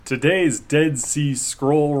Today's Dead Sea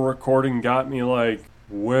Scroll recording got me like,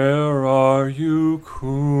 where are you,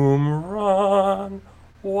 Qumran?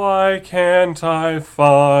 Why can't I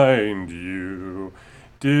find you?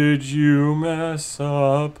 Did you mess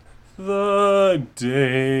up the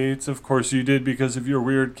dates? Of course you did, because of your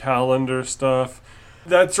weird calendar stuff.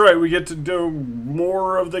 That's right, we get to do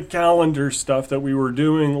more of the calendar stuff that we were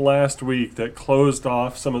doing last week that closed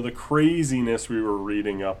off some of the craziness we were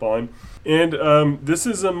reading up on. And this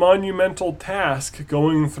is a monumental task,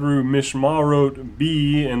 going through Mishmarot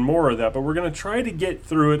B and more of that, but we're going to try to get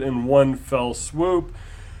through it in one fell swoop.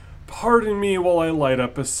 Pardon me while I light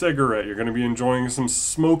up a cigarette. You're going to be enjoying some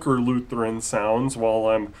smoker Lutheran sounds while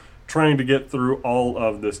I'm trying to get through all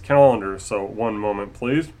of this calendar. So one moment,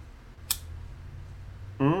 please.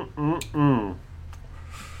 Man,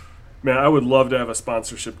 I would love to have a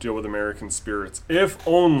sponsorship deal with American Spirits. If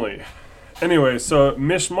only. Anyway, so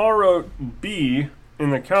Mishmarot B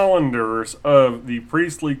in the calendars of the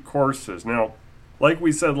priestly courses. Now, like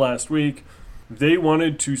we said last week, they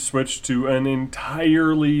wanted to switch to an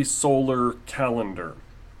entirely solar calendar.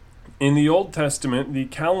 In the Old Testament, the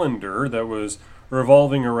calendar that was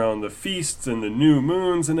revolving around the feasts and the new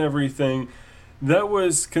moons and everything, that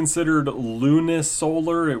was considered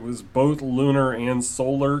lunisolar. It was both lunar and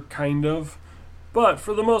solar, kind of. But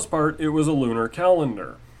for the most part, it was a lunar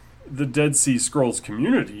calendar. The Dead Sea Scrolls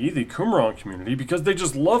community, the Qumran community, because they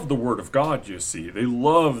just love the Word of God, you see. They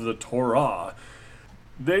love the Torah.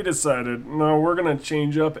 They decided, no, we're going to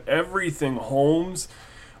change up everything, Holmes.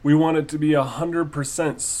 We want it to be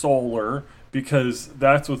 100% solar, because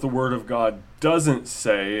that's what the Word of God doesn't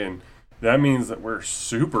say, and that means that we're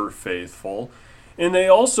super faithful. And they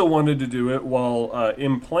also wanted to do it while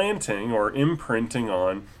implanting or imprinting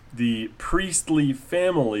on the priestly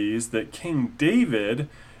families that King David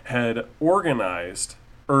had organized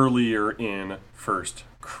earlier in 1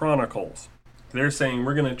 Chronicles. They're saying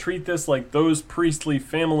we're going to treat this like those priestly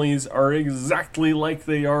families are exactly like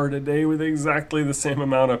they are today, with exactly the same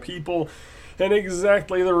amount of people and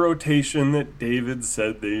exactly the rotation that David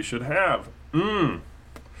said they should have.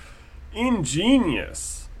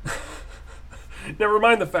 Ingenious. Never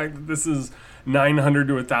mind the fact that this is 900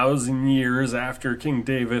 to 1,000 years after King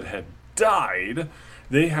David had died.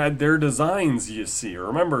 They had their designs, you see.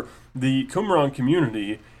 Remember, the Qumran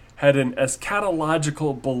community had an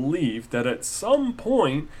eschatological belief that at some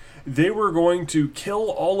point they were going to kill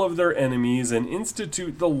all of their enemies and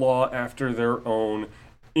institute the law after their own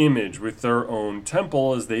image, with their own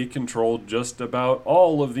temple, as they controlled just about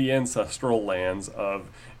all of the ancestral lands of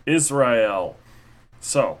Israel.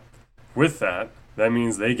 So, with that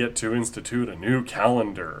means they get to institute a new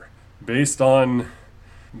calendar. Based on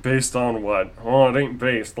what? Oh, it ain't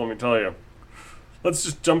based, let me tell you. Let's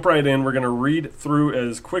just jump right in. We're going to read through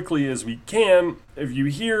as quickly as we can. If you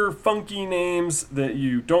hear funky names that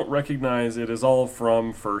you don't recognize, it is all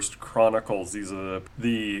from 1 Chronicles. These are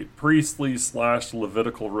the priestly /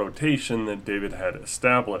 Levitical rotation that David had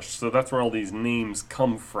established. So that's where all these names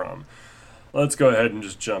come from. Let's go ahead and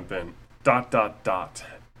just jump in. ...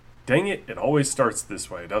 Dang it, it always starts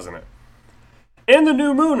this way, doesn't it? And the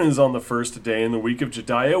new moon is on the first day in the week of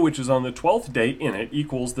Jediah, which is on the 12th day in it,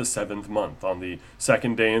 equals the 7th month. On the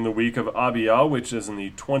second day in the week of Abiyah, which is in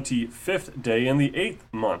the 25th day in the 8th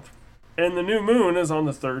month. And the new moon is on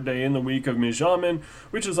the third day in the week of Mijamin,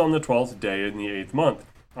 which is on the 12th day in the 8th month.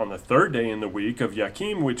 On the third day in the week of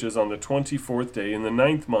Yakim, which is on the 24th day in the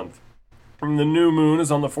 9th month. And the new moon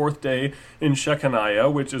is on the 4th day in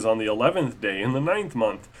Shechaniah, which is on the 11th day in the 9th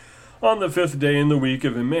month. On the 5th day in the week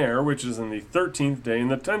of Imer, which is in the 13th day in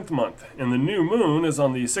the 10th month. And the new moon is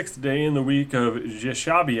on the 6th day in the week of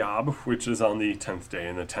Jeshabeab, which is on the 10th day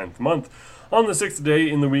in the 10th month. On the 6th day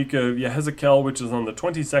in the week of Yehezekel, which is on the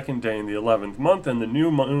 22nd day in the 11th month. And the new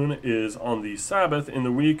moon is on the Sabbath in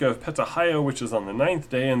the week of Petahiah, which is on the 9th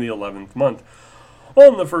day in the 11th month.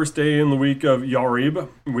 On the first day in the week of Yarib,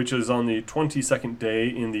 which is on the 22nd day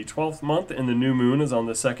in the 12th month, and the new moon is on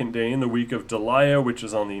the second day in the week of Deliah, which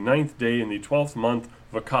is on the 9th day in the 12th month,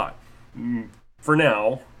 Vakat. For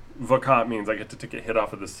now, Vakat means I get to take a hit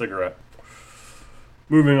off of this cigarette.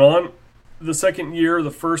 Moving on, the second year,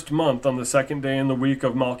 the first month, on the second day in the week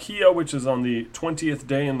of Malchiah, which is on the 20th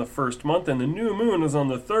day in the first month, and the new moon is on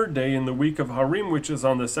the third day in the week of Harim, which is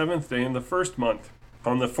on the 7th day in the first month.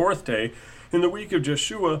 On the fourth day, in the week of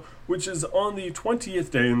Jeshua, which is on the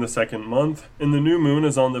 20th day in the second month, and the new moon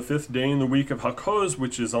is on the 5th day in the week of Hakoz,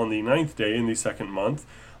 which is on the 9th day in the second month,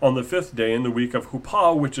 on the 5th day in the week of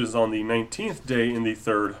Hupah, which is on the 19th day in the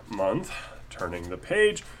third month. Turning the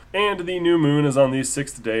page. And the new moon is on the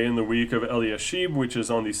 6th day in the week of Eliashib, which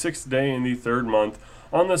is on the 6th day in the third month,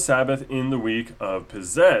 on the Sabbath in the week of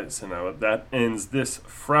Pizez. And now that ends this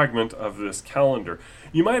fragment of this calendar.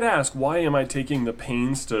 You might ask, why am I taking the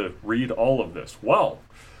pains to read all of this? Well,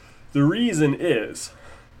 the reason is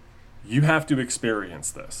you have to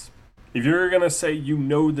experience this. If you're going to say you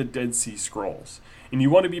know the Dead Sea Scrolls, and you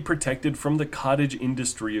want to be protected from the cottage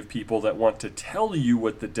industry of people that want to tell you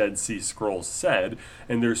what the Dead Sea Scrolls said,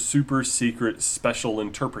 and their super secret special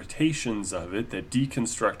interpretations of it that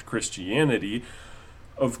deconstruct Christianity,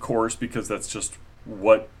 of course, because that's just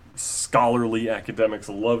what scholarly academics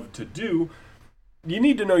love to do, you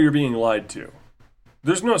need to know you're being lied to.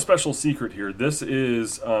 There's no special secret here. This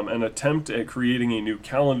is an attempt at creating a new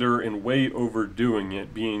calendar and way overdoing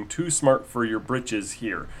it, being too smart for your britches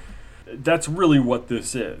here. That's really what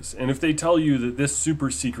this is. And if they tell you that this super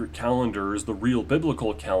secret calendar is the real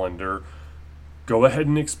biblical calendar, go ahead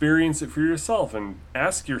and experience it for yourself and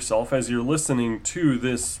ask yourself as you're listening to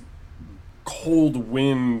this cold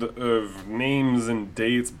wind of names and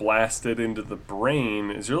dates blasted into the brain.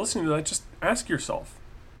 As you're listening to that, just ask yourself,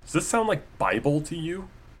 does this sound like Bible to you?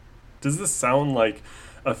 Does this sound like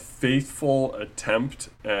a faithful attempt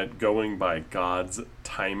at going by God's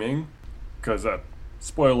timing? Because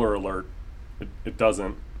spoiler alert, it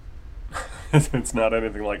doesn't. It's not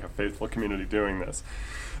anything like a faithful community doing this.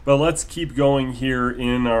 But let's keep going here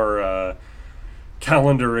in our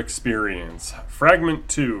calendar experience. Fragment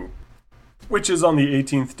 2, which is on the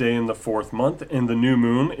 18th day in the 4th month, and the new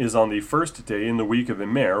moon is on the 1st day in the week of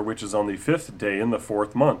Imer, which is on the 5th day in the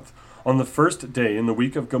 4th month. On the 1st day in the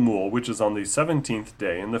week of Gamul, which is on the 17th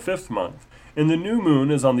day in the 5th month. And the new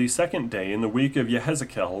moon is on the 2nd day in the week of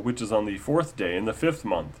Yehezekiel, which is on the 4th day in the 5th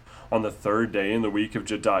month. On the 3rd day in the week of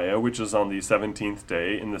Jediah, which is on the 17th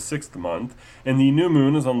day in the 6th month. And the new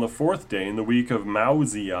moon is on the 4th day in the week of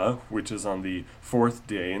Mauziah, which is on the 4th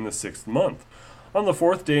day in the 6th month. On the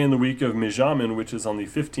 4th day in the week of Mijamin, which is on the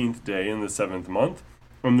 15th day in the 7th month.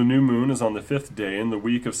 And the new moon is on the 5th day in the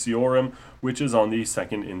week of Siorim, which is on the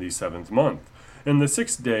 2nd in the 7th month. And the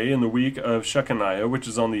 6th day in the week of Shechaniah, which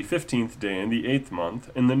is on the 15th day in the 8th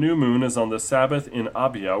month. And the new moon is on the Sabbath in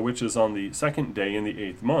Abia, which is on the 2nd day in the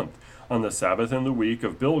 8th month. On the Sabbath in the week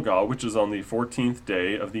of Bilgah, which is on the 14th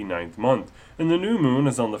day of the 9th month. And the new moon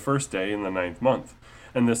is on the 1st day in the 9th month.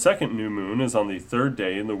 And the second new moon is on the 3rd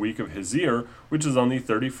day in the week of Hezir, which is on the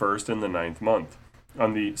 31st in the 9th month.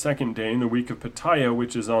 On the 2nd day in the week of Petiah,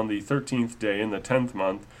 which is on the 13th day in the 10th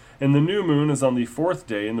month. And the new moon is on the 4th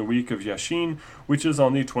day in the week of Yashin, which is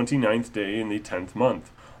on the 29th day in the 10th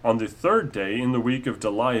month. On the 3rd day in the week of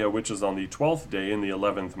Deliah, which is on the 12th day in the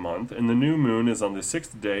 11th month. And the new moon is on the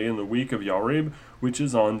 6th day in the week of Yarib, which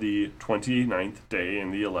is on the 29th day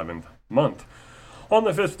in the 11th month. On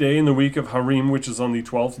the 5th day in the week of Harim, which is on the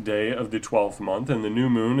 12th day of the 12th month, and the new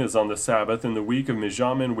moon is on the Sabbath in the week of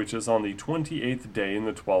Mijamin, which is on the 28th day in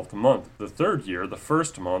the 12th month. The 3rd year, the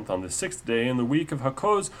 1st month, on the 6th day in the week of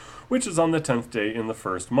Hakoz, which is on the 10th day in the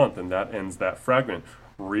 1st month, and that ends that fragment.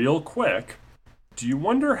 Real quick, do you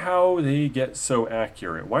wonder how they get so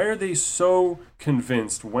accurate? Why are they so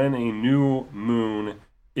convinced when a new moon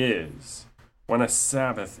is, when a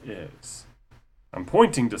Sabbath is? I'm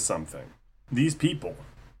pointing to something. These people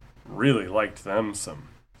really liked them some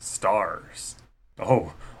stars.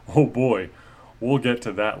 Oh boy, we'll get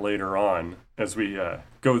to that later on as we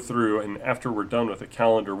go through, and after we're done with the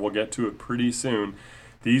calendar, we'll get to it pretty soon.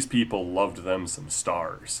 These people loved them some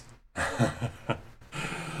stars.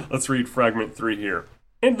 Let's read fragment 3 here.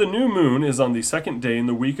 And the new moon is on the 2nd day in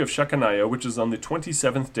the week of Shechaniah, which is on the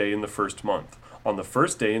 27th day in the 1st month. On the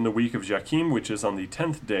 1st day in the week of Joachim, which is on the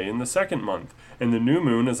 10th day in the 2nd month. And the new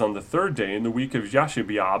moon is on the 3rd day in the week of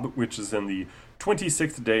Yashibiab, which is in the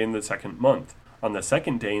 26th day in the 2nd month. On the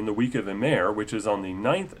 2nd day in the week of Imer, which is on the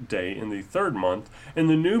 9th day in the 3rd month. And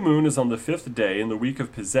the new moon is on the 5th day in the week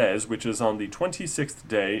of Pizez, which is on the 26th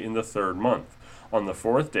day in the 3rd month. On the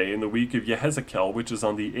 4th day in the week of Yehezekiel, which is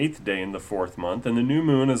on the 8th day in the 4th month, and the new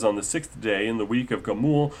moon is on the 6th day in the week of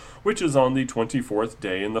Gamul, which is on the 24th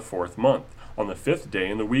day in the 4th month. On the 5th day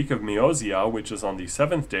in the week of Meoziah, which is on the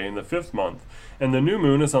 7th day in the 5th month, and the new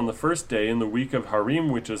moon is on the 1st day in the week of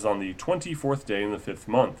Harim, which is on the 24th day in the 5th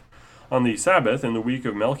month. On the Sabbath in the week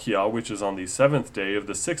of Melchiah, which is on the 7th day of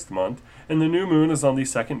the 6th month, and the new moon is on the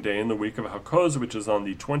 2nd day in the week of Hakoz, which is on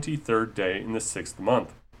the 23rd day in the 6th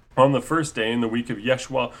month. On the 1st day in the week of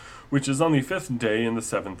Yeshua, which is on the 5th day in the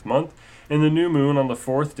 7th month, and the new moon on the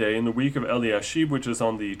 4th day in the week of Eliashib, which is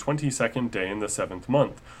on the 22nd day in the 7th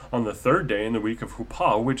month. On the 3rd day in the week of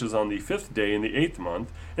Huppah, which is on the 5th day in the 8th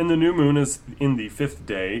month, and the new moon is in the 5th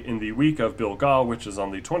day in the week of Bilgah, which is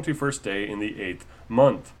on the 21st day in the 8th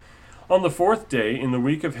month. On the 4th day in the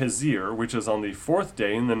week of Hezir, which is on the 4th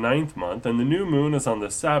day in the 9th month, and the new moon is on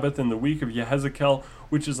the Sabbath in the week of Yehezekel,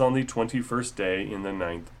 which is on the 21st day in the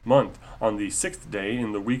 9th month. On the 6th day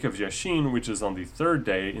in the week of Yashin, which is on the 3rd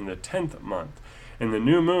day in the 10th month. And the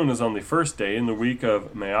new moon is on the 1st day in the week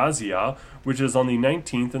of Maaziah, which is on the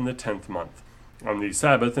 19th in the 10th month. On the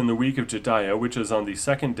Sabbath in the week of Jediah, which is on the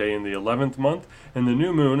 2nd day in the 11th month, and the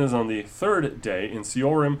new moon is on the 3rd day in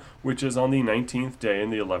Siorim, which is on the 19th day in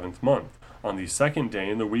the 11th month. On the 2nd day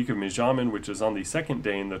in the week of Mijamin, which is on the 2nd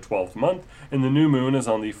day in the 12th month, and the new moon is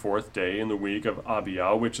on the 4th day in the week of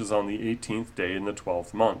Abiyah, which is on the 18th day in the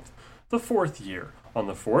 12th month. The 4th year. On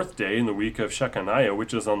the 4th day in the week of Shechaniah,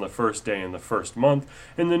 which is on the 1st day in the 1st month,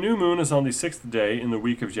 and the new moon is on the 6th day in the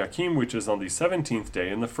week of Yakim, which is on the 17th day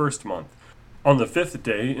in the 1st month. On the 5th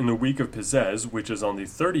day in the week of Pizez, which is on the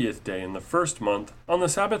 30th day in the 1st month, on the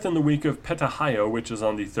Sabbath in the week of Petahiah, which is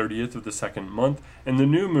on the 30th of the 2nd month, and the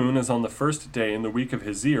new moon is on the 1st day in the week of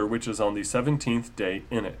Hezir, which is on the 17th day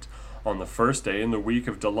in it, on the 1st day in the week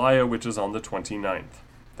of Deliah, which is on the 29th.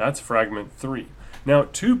 That's fragment 3. Now,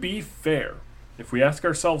 to be fair, if we ask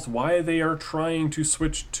ourselves why they are trying to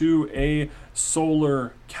switch to a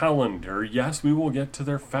solar calendar, yes, we will get to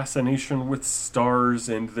their fascination with stars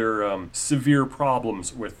and their severe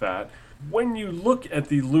problems with that. When you look at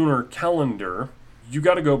the lunar calendar, you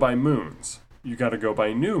got to go by moons. You got to go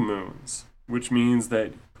by new moons, which means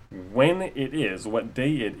that when it is, what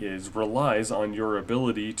day it is, relies on your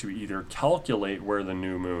ability to either calculate where the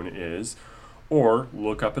new moon is or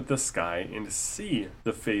look up at the sky and see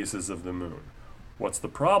the phases of the moon. What's the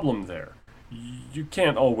problem there? You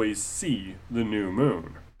can't always see the new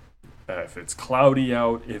moon. If it's cloudy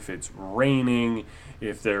out, if it's raining,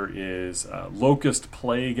 if there is a locust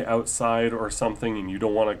plague outside or something and you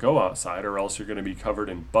don't want to go outside or else you're going to be covered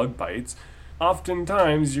in bug bites,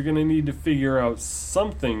 oftentimes you're going to need to figure out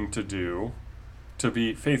something to do to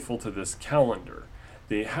be faithful to this calendar.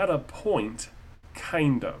 They had a point,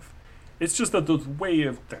 kind of. It's just that the way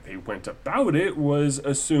that they went about it was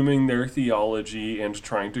assuming their theology and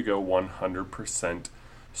trying to go 100%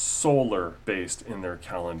 solar-based in their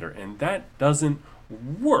calendar. And that doesn't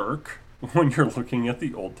work when you're looking at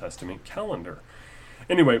the Old Testament calendar.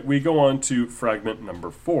 Anyway, we go on to fragment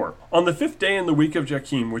number 4. On the 5th day in the week of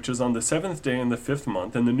Jakim, which is on the 7th day in the 5th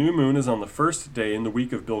month, and the new moon is on the 1st day in the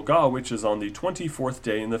week of Bilgah, which is on the 24th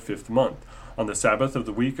day in the 5th month. On the Sabbath of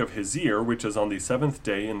the week of Hezir, which is on the 7th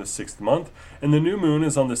day in the 6th month, and the new moon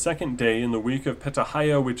is on the 2nd day in the week of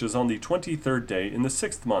Petahiah, which is on the 23rd day in the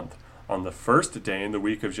 6th month. On the 1st day in the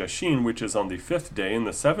week of Jashin, which is on the 5th day in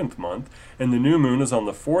the 7th month, and the new moon is on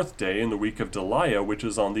the 4th day in the week of Deliah, which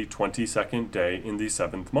is on the 22nd day in the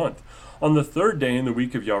 7th month. On the 3rd day in the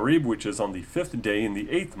week of Yarib, which is on the 5th day in the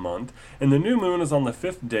 8th month, and the new moon is on the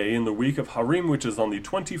 5th day in the week of Harim, which is on the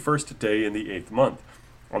 21st day in the 8th month.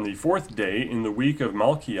 On the 4th day in the week of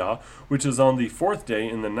Malchiah, which is on the 4th day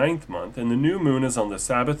in the 9th month, and the new moon is on the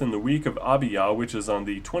Sabbath in the week of Abiyah, which is on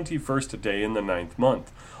the 21st day in the 9th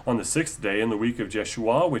month. On the 6th day in the week of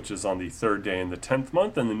Jeshua, which is on the 3rd day in the 10th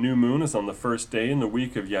month, and the new moon is on the 1st day in the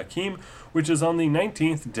week of Yakim, which is on the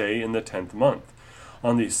 19th day in the 10th month.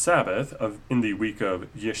 On the Sabbath in the week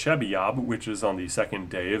of Yeshebiab, which is on the 2nd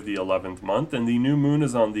day of the 11th month, and the new moon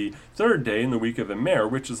is on the 3rd day in the week of Emer,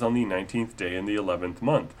 which is on the 19th day in the 11th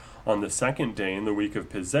month. On the 2nd day in the week of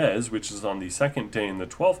Pizez, which is on the 2nd day in the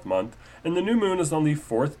 12th month, and the new moon is on the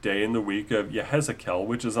 4th day in the week of Yehezekel,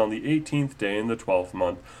 which is on the 18th day in the 12th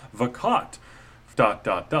month, Vakat, ...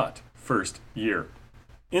 first year.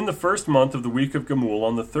 In the 1st month of the week of Gamul,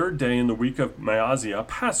 on the 3rd day in the week of Maaziah,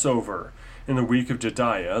 Passover. In the week of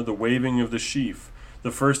Jediah, the waving of the sheaf. The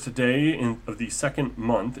 1st day of the 2nd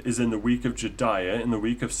month is in the week of Jediah. In the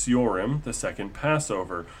week of Siorim, the 2nd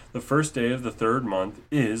Passover. The 1st day of the 3rd month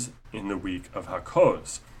is in the week of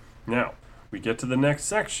Hakoz. Now, we get to the next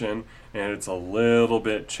section, and it's a little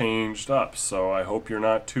bit changed up, so I hope you're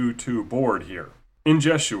not too bored here. In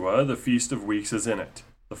Jeshua, the Feast of Weeks is in it.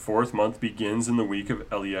 The 4th month begins in the week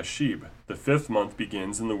of Eliashib. The 5th month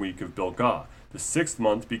begins in the week of Bilgah. The 6th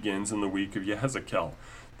month begins in the week of Yehezekel.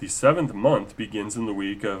 The 7th month begins in the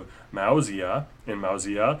week of Maaziah, and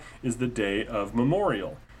Maaziah is the day of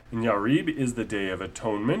memorial. In Yarib is the day of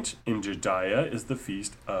atonement. In Jediah is the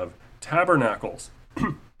Feast of Tabernacles.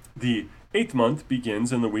 The 8th month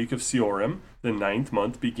begins in the week of Siorim. The 9th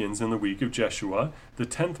month begins in the week of Jeshua. The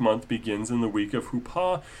 10th month begins in the week of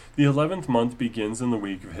Huppah. The 11th month begins in the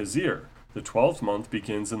week of Hezir. The 12th month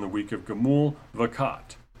begins in the week of Gamul,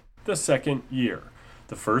 Vakat. The 2nd year.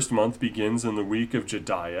 The 1st month begins in the week of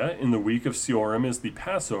Jediah. In the week of Siorim is the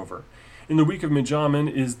Passover. In the week of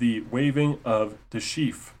Mijamin is the waving of the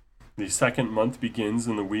sheaf. The second month begins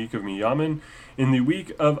in the week of Miyamin. In the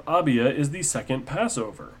week of Abia is the second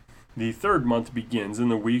Passover. The third month begins in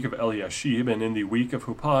the week of Eliashib, and in the week of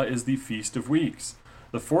Huppah is the Feast of Weeks.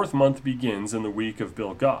 The fourth month begins in the week of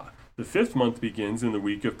Bilgah. The fifth month begins in the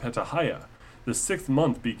week of Petahiah. The sixth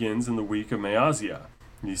month begins in the week of Maaziah.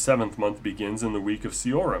 The seventh month begins in the week of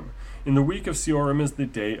Siorim. In the week of Siorim is the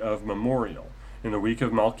day of memorial. In the week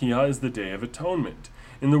of Malchiah is the day of atonement.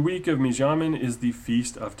 In the week of Mijamin is the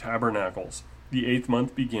Feast of Tabernacles. The eighth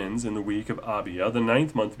month begins in the week of Abia. The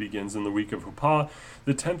ninth month begins in the week of Huppah.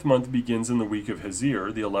 The 10th month begins in the week of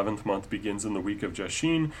Hezir. The 11th month begins in the week of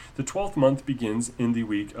Jashin. The 12th month begins in the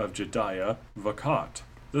week of Jediah Vakat.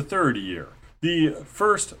 The third year. The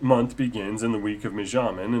first month begins in the week of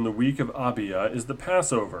Mijamin. In the week of Abia is the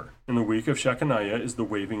Passover. In the week of Shechaniah is the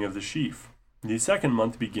waving of the sheaf. The second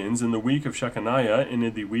month begins in the week of Shechaniah, and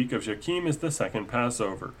in the week of Jakim is the second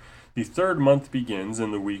Passover. The third month begins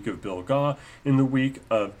in the week of Bilgah, in the week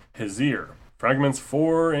of Hezir. Fragments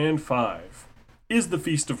 4 and 5. Is the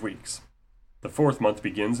Feast of Weeks. The fourth month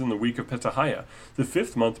begins in the week of Petahiah. The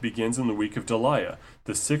fifth month begins in the week of Deliah.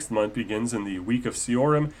 The sixth month begins in the week of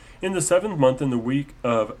Siorim. In the seventh month in the week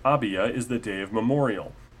of Abia is the day of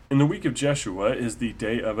memorial. In the week of Jeshua is the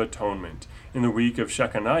day of atonement. In the week of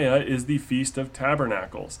Shechaniah is the Feast of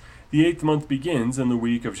Tabernacles. The eighth month begins in the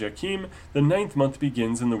week of Jakim. The ninth month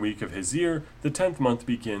begins in the week of Hezir. The 10th month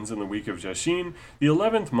begins in the week of Jashin. The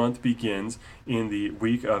 11th month begins in the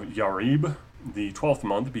week of Yarib. The 12th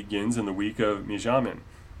month begins in the week of Mijamin.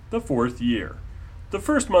 The fourth year. The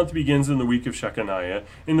first month begins in the week of Shechaniah.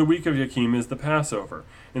 In the week of Jakim is the Passover.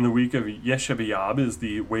 In the week of Yeshebeab is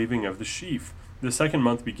the waving of the sheaf. The second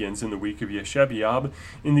month begins in the week of Yeshebeab.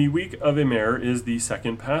 In the week of Emer is the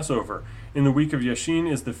second Passover. In the week of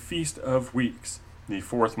Yashin is the Feast of Weeks. The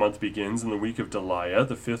fourth month begins in the week of Deliah.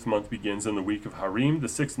 The fifth month begins in the week of Harim. The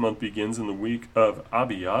sixth month begins in the week of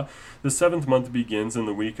Abia. The seventh month begins in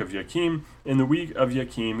the week of Yakim. In the week of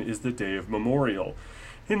Yakim is the day of memorial.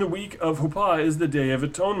 In the week of Huppah is the Day of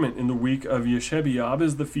Atonement. In the week of Yeshebeab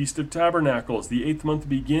is the Feast of Tabernacles. The 8th month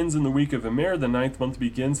begins in the week of Emer. The 9th month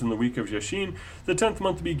begins in the week of Yashin. The 10th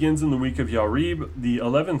month begins in the week of Yarib. The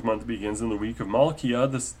 11th month begins in the week of Malchiah.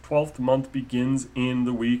 The 12th month begins in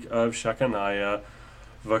the week of Shechaniah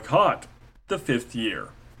Vakat, the 5th year.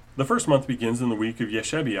 The first month begins in the week of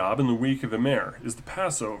Yeshebeab. In the week of Emer is the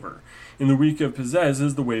Passover. In the week of Pezez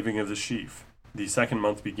is the waving of the sheaf. The second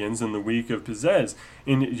month begins in the week of Pezez.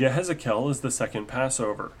 In Yehezekel is the second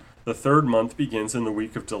Passover. The third month begins in the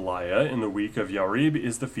week of Deliah. In the week of Yarib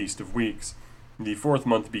is the Feast of Weeks. The fourth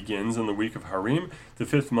month begins in the week of Harim. The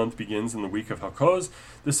fifth month begins in the week of Hakoz.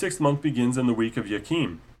 The sixth month begins in the week of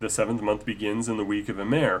Yakim. The seventh month begins in the week of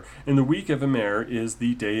Emer. In the week of Emer is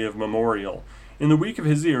the Day of Memorial. In the week of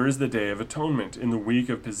Hezir is the Day of Atonement. In the week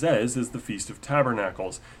of Pezez is the Feast of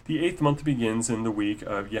Tabernacles. The 8th month begins in the week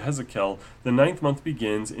of Yehezekel. The 9th month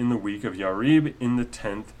begins in the week of Yarib. In the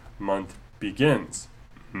 10th month begins.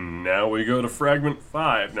 Now we go to fragment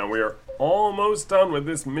 5. Now we are almost done with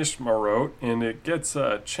this Mishmarot, and it gets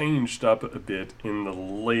changed up a bit in the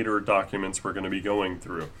later documents we're going to be going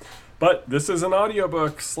through. But this is an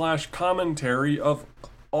audiobook / commentary of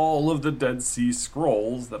all of the Dead Sea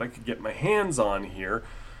Scrolls that I could get my hands on here.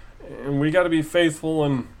 And we got to be faithful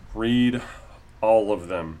and read all of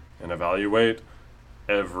them and evaluate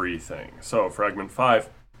everything. So, fragment 5.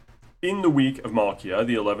 In the week of Malchiah,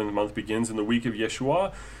 the 11th month begins in the week of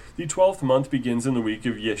Yeshua. The 12th month begins in the week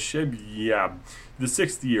of Yeshebeab. The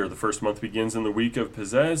 6th year, the first month begins in the week of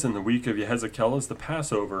Pezez. In the week of Yehezekel is the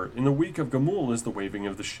Passover. In the week of Gamul is the waving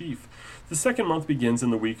of the sheaf. The second month begins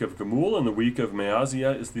in the week of Gamul. In the week of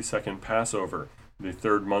Maaziah is the second Passover. The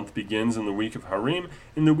third month begins in the week of Harim.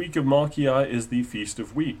 In the week of Malchiah is the Feast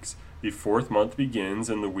of Weeks. The fourth month begins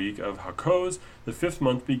in the week of Hakoz. The fifth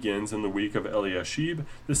month begins in the week of Eliashib.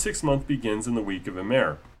 The sixth month begins in the week of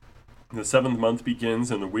Emer. The seventh month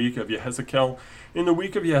begins in the week of Yehezekel. In the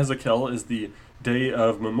week of Yehezekel is the Day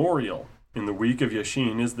of Memorial. In the week of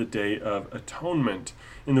Yashin is the Day of Atonement.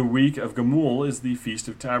 In the week of Gamul is the Feast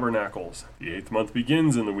of Tabernacles. The 8th month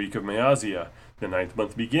begins in the week of Maaziah. The 9th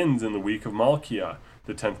month begins in the week of Malchiah.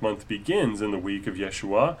 The 10th month begins in the week of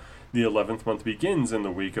Yeshua. The 11th month begins in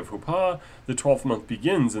the week of Huppah. The 12th month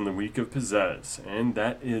begins in the week of Pezez. And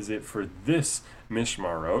that is it for this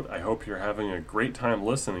Mishmarot. I hope you're having a great time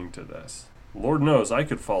listening to this. Lord knows I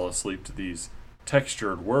could fall asleep to these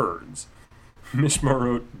textured words.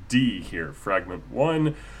 Mishmarot D here, fragment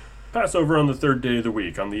 1. Passover on the third day of the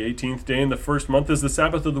week. On the 18th day in the first month is the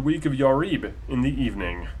Sabbath of the week of Yarib in the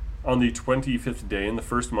evening. On the 25th day in the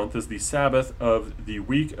first month is the Sabbath of the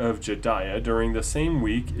week of Jediah. During the same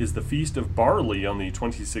week is the Feast of Barley on the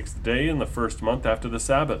 26th day in the first month after the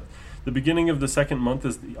Sabbath. The beginning of the second month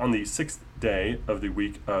is on the 6th day of the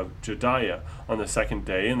week of Jediah. On the second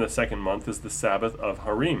day in the second month is the Sabbath of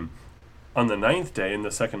Harim. On the 9th day in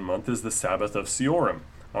the second month is the Sabbath of Siorim.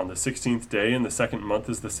 On the 16th day in the second month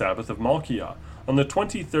is the Sabbath of Malchiah. On the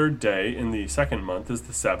 23rd day in the second month is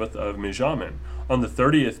the Sabbath of Mijamin. On the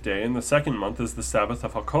 30th day in the second month is the Sabbath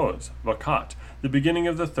of Vakat, the beginning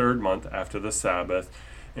of the third month after the Sabbath,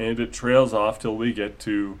 and it trails off till we get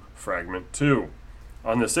to fragment 2.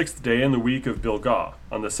 On the 6th day in the week of Bilgah.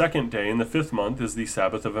 On the second day in the 5th month is the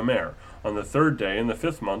Sabbath of Emer. On the 3rd day in the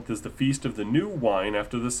 5th month is the feast of the new wine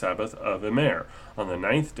after the Sabbath of Emer. On the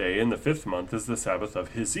 9th day in the 5th month is the Sabbath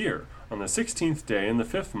of Hizir. On the 16th day in the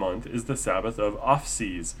 5th month is the Sabbath of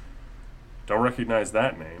Ophses. Don't recognize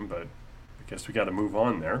that name, but I guess we got to move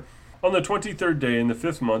on there. On the 23rd day in the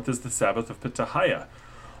 5th month is the Sabbath of Petahiah.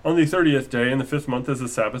 On the 30th day in the 5th month is the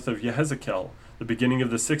Sabbath of Yehezekel. The beginning of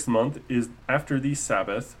the 6th month is after the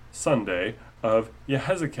Sabbath, Sunday, of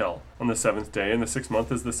Yehezekel. On the 7th day in the 6th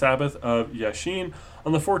month is the Sabbath of Yashin.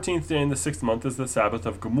 On the 14th day in the 6th month is the Sabbath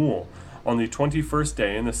of Gamul. On the 21st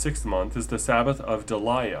day in the 6th month is the Sabbath of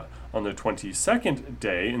Deliah. On the 22nd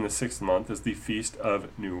day in the 6th month is the Feast of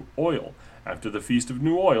New Oil. After the Feast of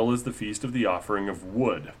New Oil is the Feast of the Offering of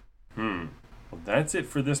Wood. Well, that's it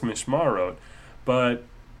for this Mishmarot, but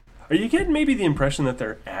are you getting maybe the impression that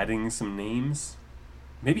they're adding some names?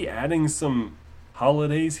 Maybe adding some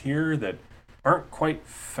holidays here that aren't quite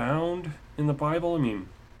found in the Bible? I mean,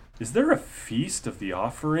 is there a feast of the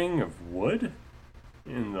offering of wood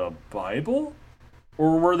in the Bible?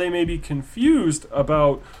 Or were they maybe confused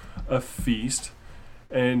about a feast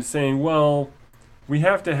and saying, well, we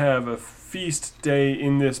have to have a feast day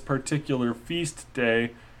in this particular feast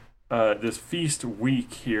day, this feast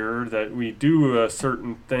week here, that we do a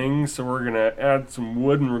certain thing, so we're going to add some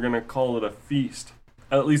wood and we're going to call it a feast.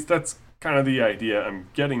 At least that's kind of the idea I'm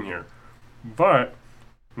getting here. But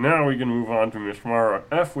now we can move on to Mishmar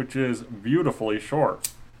F, which is beautifully short.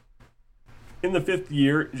 In the 5th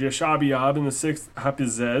year, Jeshabeab, in the 6th,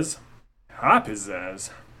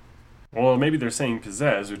 Hapizez. Well, maybe they're saying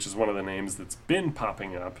Pizez, which is one of the names that's been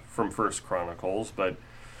popping up from 1st Chronicles, but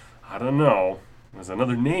I don't know. There's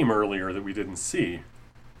another name earlier that we didn't see.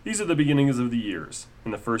 These are the beginnings of the years.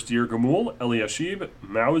 In the 1st year, Gamul, Eliashib,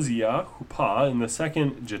 Mauziah, Huppah. In the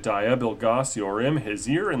 2nd, Jediah, Bilgah, Siorim,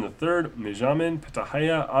 Hizir. In the 3rd, Mijamin,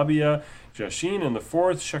 Petahiah, Abiah, Jashin. In the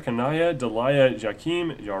 4th, Shechaniah, Deliah,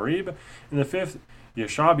 Jakim, Yarib. In the 5th,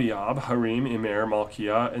 Yeshabeab, Harim, Emer,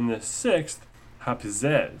 Malchiah. In the 6th,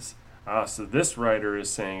 Hapizez. So this writer is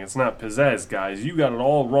saying it's not Pizez, guys. You got it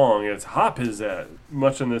all wrong. It's Hapizez.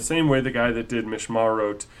 Much in the same way the guy that did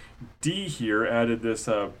Mishmarot D here added this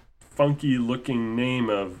funky-looking name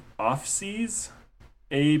of Ophses,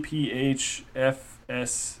 Aphfses.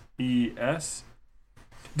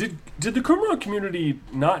 Did the Qumran community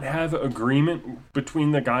not have agreement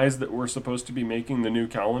between the guys that were supposed to be making the new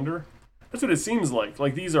calendar? That's what it seems like.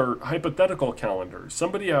 Like, these are hypothetical calendars.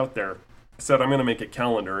 Somebody out there said, I'm going to make a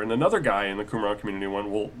calendar, and another guy in the Qumran community went,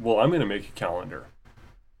 well, I'm going to make a calendar.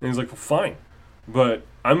 And he's like, well, fine, but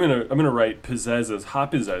I'm gonna write Pizez as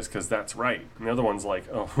Hapizez because that's right. And the other one's like,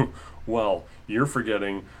 oh, well, you're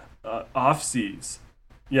forgetting Ophses.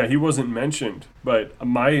 Yeah, he wasn't mentioned, but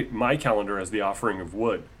my calendar has the offering of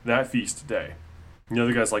wood, that feast day. And the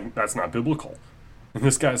other guy's like, that's not biblical. And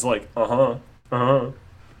this guy's like,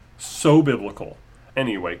 so biblical.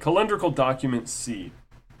 Anyway, calendrical document C.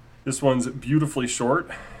 This one's beautifully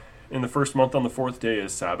short. In the 1st month on the 4th day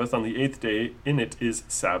is Sabbath. On the 8th day in it is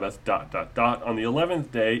Sabbath, ... On the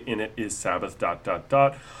 11th day in it is Sabbath, ...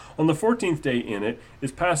 On the 14th day in it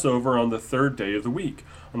is Passover on the 3rd day of the week.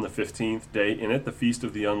 On the 15th day in it, the Feast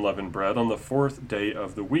of the Unleavened Bread on the 4th day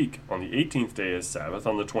of the week. On the 18th day is Sabbath.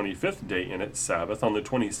 On the 25th day in it, Sabbath. On the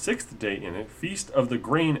 26th day in it, Feast of the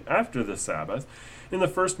Grain after the Sabbath. In the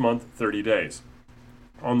 1st month, 30 days.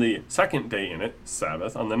 On the 2nd day in it,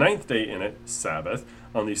 Sabbath. On the 9th day in it, Sabbath.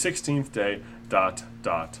 On the 16th day, ...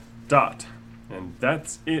 And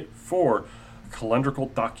that's it for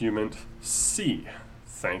calendrical document C.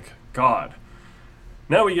 Thank God.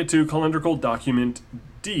 Now we get to calendrical document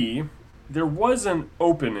D. There was an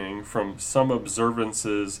opening from some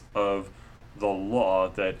observances of the law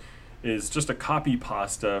that is just a copy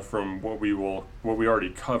pasta from what we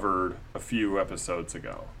already covered a few episodes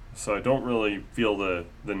ago. So I don't really feel the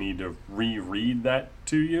need to reread that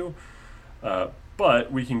to you.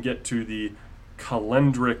 But we can get to the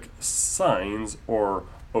calendric signs, or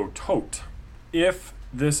otot. If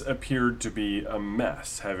this appeared to be a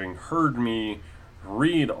mess. Having heard me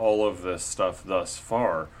read all of this stuff thus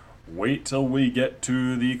far, wait till we get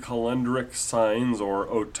to the calendric signs or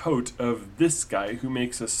otot of this guy who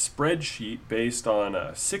makes a spreadsheet based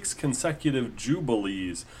on 6 consecutive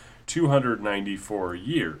jubilees, 294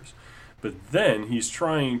 years. But then he's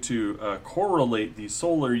trying to correlate the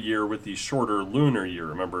solar year with the shorter lunar year.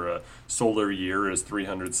 Remember, a solar year is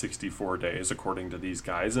 364 days, according to these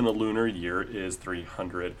guys, and a lunar year is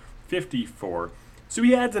 354. So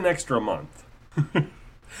he adds an extra month.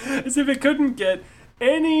 As if it couldn't get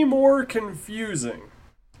any more confusing.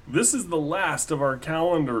 This is the last of our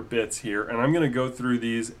calendar bits here, and I'm going to go through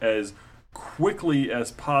these as quickly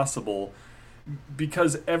as possible,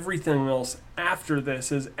 because everything else after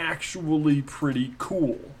this is actually pretty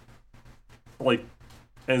cool. Like,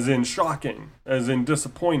 as in shocking, as in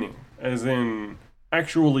disappointing, as in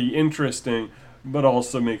actually interesting, but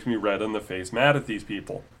also makes me red in the face mad at these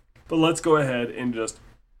people. But let's go ahead and just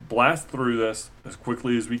blast through this as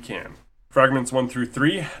quickly as we can. Fragments 1 through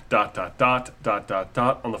 3, ... On the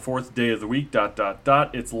 4th day of the week, ...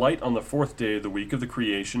 It's light on the 4th day of the week of the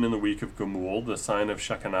creation in the week of Gumul, the sign of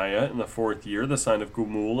Shechaniah in the 4th year, the sign of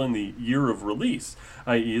Gumul in the year of release,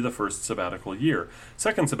 i.e. the first sabbatical year.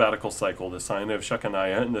 Second sabbatical cycle, the sign of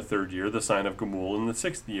Shechaniah in the 3rd year, the sign of Gumul in the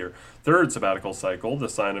 6th year. Third sabbatical cycle, the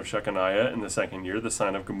sign of Shechaniah in the 2nd year, the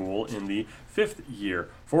sign of Gumul in the 5th year.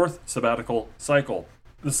 Fourth sabbatical cycle,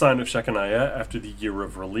 the sign of Shechaniah after the year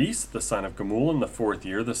of release, the sign of Gumul in the 4th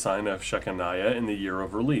year, the sign of Shechaniah in the year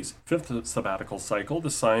of release. Fifth sabbatical cycle,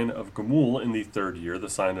 the sign of Gumul in the 3rd year,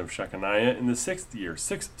 the sign of Shechaniah in the 6th year.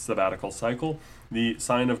 Sixth sabbatical cycle, the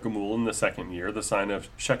sign of Gumul in the 2nd year, the sign of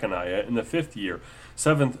Shechaniah in the 5th year.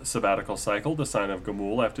 Seventh sabbatical cycle, the sign of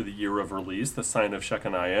Gumul after the year of release, the sign of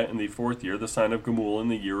Shechaniah in the 4th year, the sign of Gumul in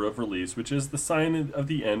the year of release, which is the sign of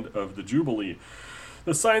the end of the Jubilee.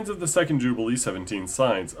 The signs of the second Jubilee, 17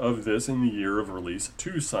 signs. Of this in the year of release,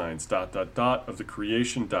 2 signs. ... Of the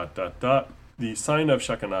creation, ... The sign of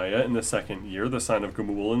Shechaniah in the 2nd year, the sign of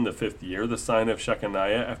Gumul in the 5th year, the sign of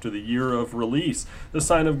Shechaniah after the year of release, the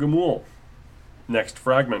sign of Gumul. Next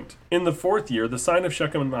fragment. In the 4th year, the sign of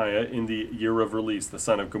Shechaniah in the year of release, the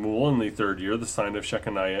sign of Gumul in the 3rd year, the sign of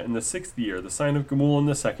Shechaniah in the 6th year, the sign of Gumul in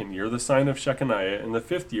the 2nd year, the sign of Shechaniah in the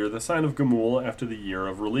 5th year, the sign of Gumul after the year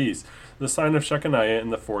of release, the sign of Shechaniah in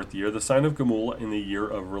the 4th year, the sign of Gumul in the year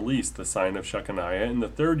of release, the sign of Shechaniah in the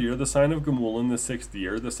 3rd year, the sign of Gumul in the 6th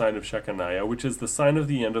year, the sign of Shechaniah, which is the sign of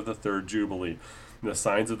the end of the 3rd Jubilee. The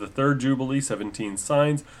signs of the 3rd Jubilee, 17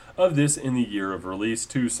 signs. Of this in the year of release,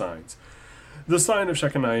 2 signs. The sign of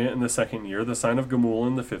Shechaniah in the 2nd year, the sign of Gumul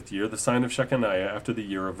in the 5th year, the sign of Shechaniah after the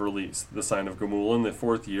year of release, the sign of Gumul in the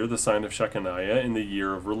 4th year, the sign of Shechaniah in the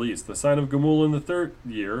year of release, the sign of Gumul in the 3rd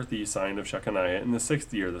year, the sign of Shechaniah in the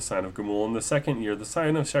 6th year, the sign of Gumul in the 2nd year, the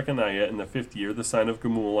sign of Shechaniah in the 5th year, the sign of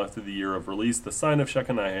Gumul after the year of release, the sign of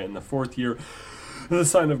Shechaniah in the 4th year, the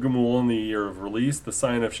sign of Gumul in the year of release, the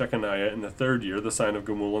sign of Shechaniah in the 3rd year, the sign of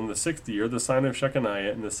Gumul in the 6th year, the sign of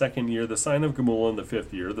Shechaniah in the 2nd year, the sign of Gumul in the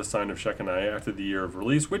 5th year, the sign of Shechaniah after the year of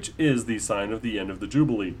release, which is the sign of the end of the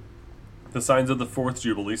Jubilee. The signs of the 4th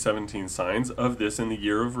Jubilee, 17 signs. Of this in the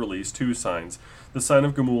year of release, 2 signs. The sign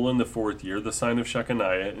of Gumul in the 4th year, the sign of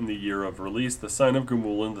Shechaniah in the year of release, the sign of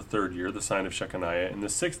Gumul in the 3rd year, the sign of Shechaniah in the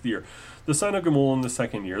 6th year, the sign of Gumul in the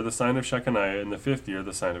 2nd year, the sign of Shechaniah in the 5th year,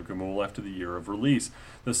 the sign of Gumul after the year of release,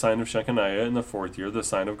 the sign of Shechaniah in the 4th year, the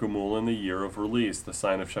sign of Gumul in the year of release, the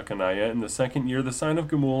sign of Shechaniah in the 2nd year, the sign of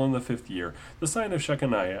Gumul in the 5th year, the sign of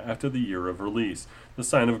Shechaniah after the year of release, the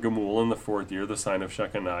sign of Gumul in the 4th year, the sign of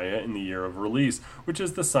Shechaniah in the year of release, which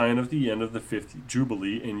is the sign of the end of the 5th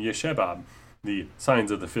Jubilee in Yeshebab. The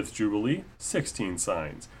signs of the 5th Jubilee, 16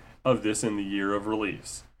 signs. Of this in the year of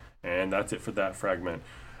release. And that's it for that fragment.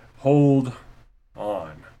 Hold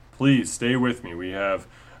on. Please stay with me. We have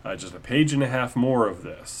just a page and a half more of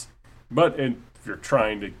this. But if you're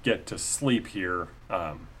trying to get to sleep here,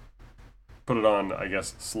 put it on, I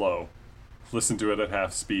guess, slow. Listen to it at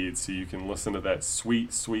half speed so you can listen to that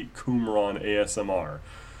sweet, sweet Qumran ASMR.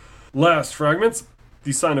 Last fragments.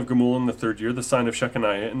 The sign of Gumul in the 3rd year, the sign of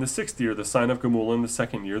Shechaniah in the 6th year, the sign of Gumul in the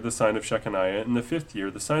 2nd year, the sign of Shechaniah in the 5th year,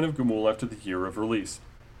 the sign of Gumul after the year of release.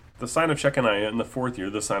 The sign of Shechaniah in the 4th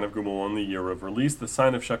year, the sign of Gumul in the year of release, the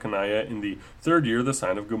sign of Shechaniah in the 3rd year, the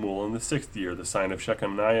sign of Gumul in the 6th year, the sign of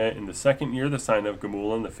Shechaniah in the 2nd year, the sign of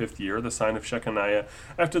Gumul in the 5th year, the sign of Shechaniah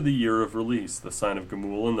after the year of release, the sign of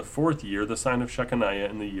Gumul in the 4th year, the sign of Shechaniah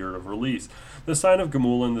in the year of release, the sign of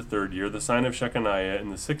Gumul in the 3rd year, the sign of Shechaniah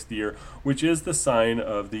in the 6th year, which is the sign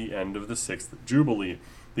of the end of the 6th Jubilee.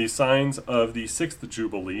 The signs of the 6th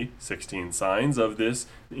Jubilee, 16 signs of this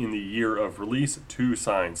in the year of release, 2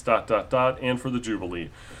 signs, ... and for the Jubilee.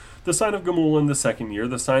 The sign of Gamul in the 2nd year,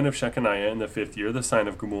 the sign of Shechaniah in the 5th year, the sign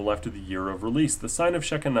of Gamul after the year of release, the sign of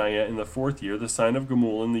Shechaniah in the 4th year, the sign of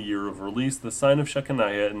Gamul in the year of release, the sign of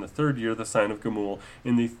Shechaniah in the 3rd year, the sign of Gamul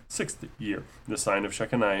in the 6th year, the sign of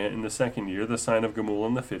Shechaniah in the 2nd year, the sign of Gamul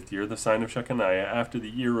in the 5th year, the sign of Shechaniah after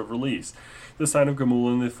the year of release, the sign of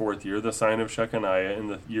Gamul in the 4th year, the sign of Shechaniah in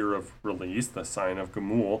the year of release, the sign of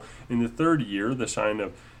Gamul in the 3rd year, the sign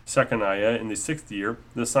of Shechaniah in the 6th year,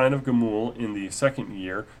 the sign of Gamul in the 2nd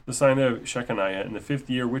year, the sign of Shechaniah in the 5th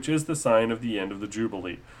year, which is the sign of the end of the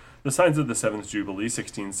Jubilee. The signs of the 7th Jubilee,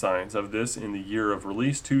 16 signs of this in the year of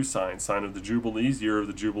release, 2 signs, sign of the Jubilees, year of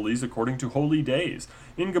the Jubilees according to holy days.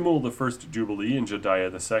 In Gamul the 1st Jubilee, in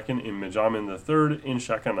Jediah the 2nd, in Mijamin the 3rd, in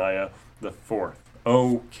Shechaniah the 4th.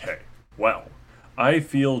 Okay, well, I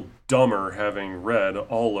feel dumber having read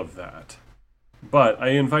all of that. But I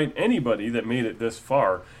invite anybody that made it this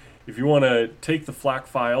far, if you want to take the FLAC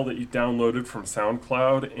file that you downloaded from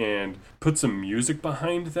SoundCloud and put some music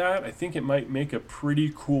behind that, I think it might make a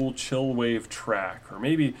pretty cool chill wave track, or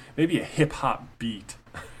maybe a hip-hop beat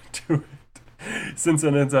to it, since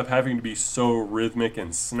it ends up having to be so rhythmic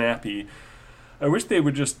and snappy. I wish they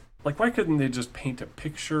would just, why couldn't they just paint a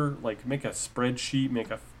picture, make a spreadsheet, make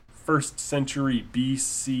a 1st century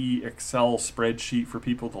BC Excel spreadsheet for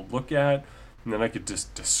people to look at, and then I could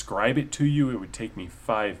just describe it to you. It would take me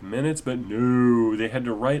 5 minutes, but no, they had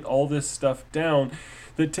to write all this stuff down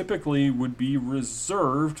that typically would be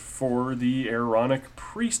reserved for the Aaronic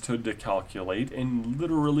priesthood to calculate, and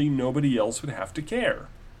literally nobody else would have to care.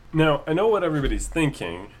 Now, I know what everybody's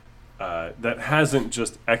thinking that hasn't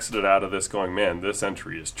just exited out of this going, man, this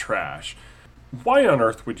entry is trash. Why on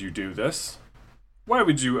earth would you do this? Why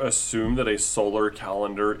would you assume that a solar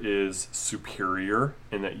calendar is superior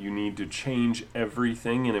and that you need to change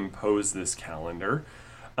everything and impose this calendar?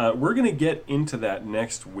 We're going to get into that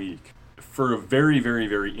next week for a very, very,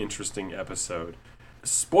 very interesting episode.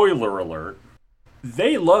 Spoiler alert,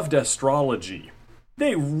 they loved astrology.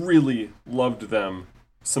 They really loved them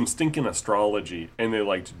some stinking astrology, and they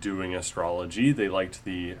liked doing astrology. They liked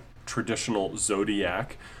the traditional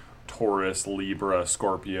zodiac, Taurus, Libra,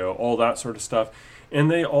 Scorpio, all that sort of stuff. And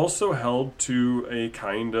they also held to a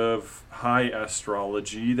kind of high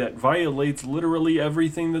astrology that violates literally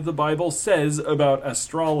everything that the Bible says about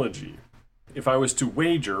astrology. If I was to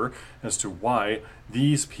wager as to why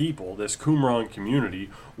these people, this Qumran community,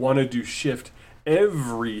 wanted to shift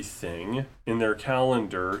everything in their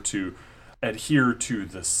calendar to adhere to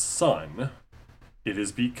the sun, it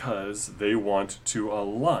is because they want to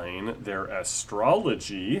align their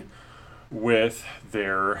astrology with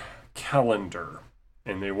their calendar.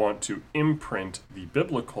 And they want to imprint the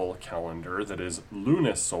biblical calendar, that is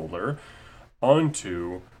lunisolar,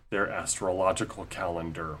 onto their astrological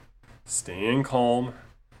calendar. Staying calm,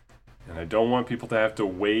 and I don't want people to have to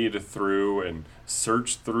wade through and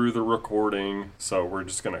search through the recording, so we're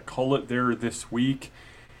just going to call it there this week,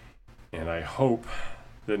 and I hope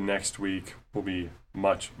that next week will be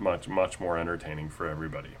much, much, much more entertaining for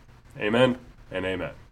everybody. Amen and amen.